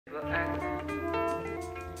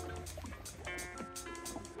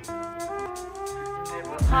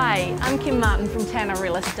Hi, I'm Kim Martin from Tanner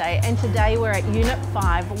Real Estate, and today we're at Unit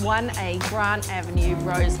 5, 1A Grant Avenue,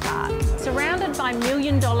 Rose Park. Surrounded by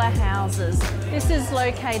million-dollar houses, this is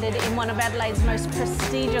located in one of Adelaide's most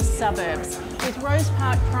prestigious suburbs, with Rose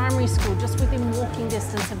Park Primary School just within walking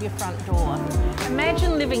distance of your front door.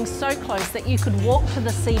 Imagine living so close that you could walk to the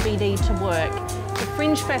CBD to work. The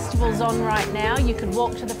Fringe Festival's on right now, you could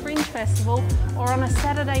walk to the Fringe Festival, or on a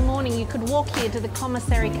Saturday morning you could walk here to the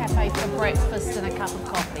Commissary Cafe for breakfast and a cup of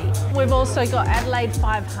coffee. We've also got Adelaide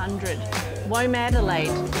 500, Wome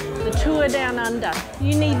Adelaide, the Tour Down Under.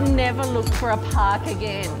 You need never look for a park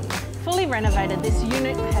again. Fully renovated, this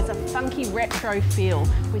unit has a funky retro feel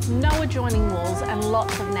with no adjoining walls and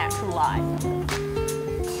lots of natural light.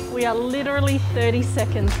 We are literally 30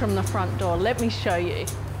 seconds from the front door. Let me show you.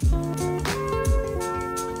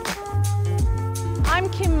 I'm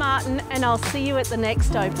Kim Martin, and I'll see you at the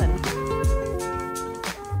next open.